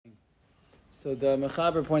So the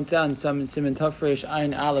Mechaber points out in some Siman Tafresh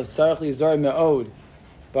Ayin Aleph, Tzarech Lizar Me'od,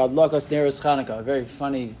 Ba'adlakas Neros Chanukah. A very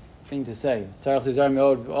funny thing to say. Tzarech Lizar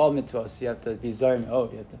Me'od, all mitzvahs, you have to be Zar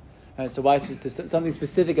Me'od. Right? So why something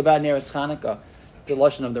specific about Neros Chanukah? It's the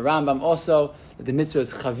lashon of the Rambam. Also, the mitzvah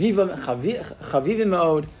is Chavivim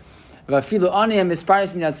Me'od, V'afilu Aniyam Misparnis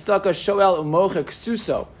Minat Staka Shoel Umocher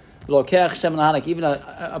Ksuso, Lokech Shem Lahanak. Even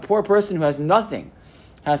a poor person who has nothing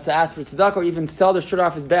has to ask for tzedakah or even sell the shirt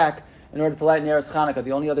off his back in order to light Neros Chanukah.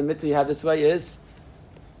 The only other mitzvah you have this way is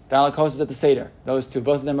the halakos at the Seder. Those two,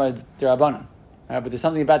 both of them are derabanan. Right? But there's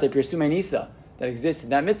something about the Pirsumei Nisa that exists in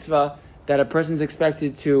that mitzvah that a person's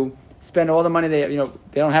expected to spend all the money they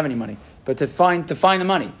don't have any money, but to find the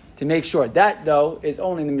money, to make sure. That, though, is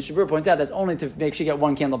only, the Mishabur points out, that's only to make sure you get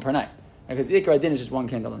one candle per night. Because the Ikar Adin is just one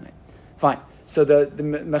candle a night. Fine. So the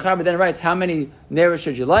Mechaber then writes, how many Neros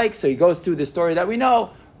should you like? So he goes through the story that we know.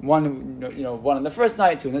 One on the first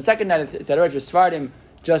night, two on the second night, etc. For Sfardim,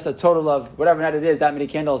 just a total of whatever night it is, that many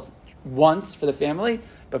candles once for the family.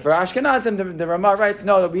 But for Ashkenazim, the Ramah writes,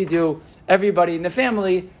 no, that we do, everybody in the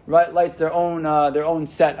family lights their own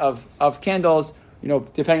set of candles,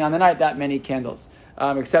 depending on the night, that many candles.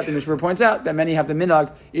 Except the Mishmur points out that many have the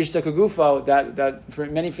minhag, Ishta Kagufo, that for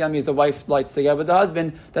many families the wife lights together with the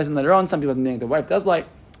husband, doesn't light her own. Some people think the wife does light.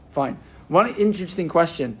 Fine. One interesting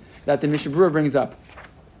question that the Mishnah brings up.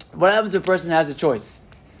 What happens if a person has a choice?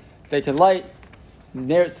 They can light.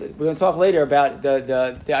 We're going to talk later about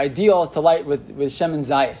the ideal is to light with Shem and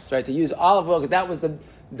Zayis, right? To use olive oil, because that was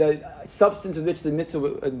the substance with which the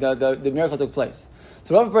mitzvah, the miracle took place.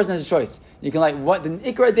 So if a person has a choice, you can light one.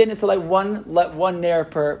 The Ikra Din is to light one nair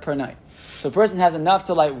per night. So a person has enough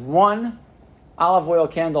to light one olive oil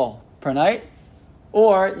candle per night,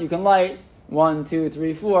 or you can light 1, 2,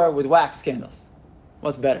 3, 4 with wax candles.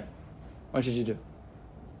 What's better? What should you do?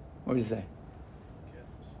 What would you say?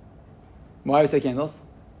 Why do you say candles?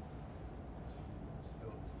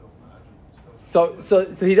 So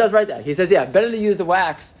he does write that. He says, better to use the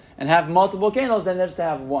wax and have multiple candles than just to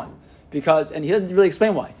have one. Because, and he doesn't really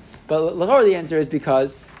explain why. But the answer is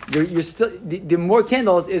because you're still the more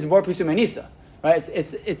candles is more Pirsumei Nisa, right?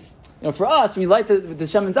 It's for us when we light the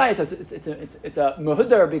Shem and Zayis, it's a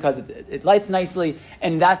muhudar because it lights nicely,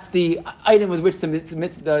 and that's the item with which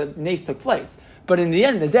the nace took place. But in the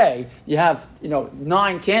end of the day, you have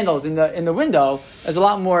 9 candles in the window. There's a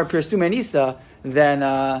lot more Pirsumei Nisa than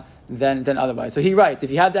otherwise. So he writes, if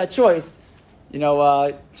you have that choice, Shem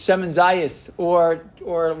and Zayis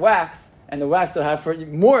or wax, and the wax will have for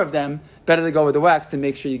more of them, better to go with the wax to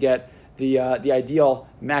make sure you get the ideal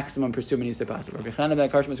maximum Pirsumei Nisa possible.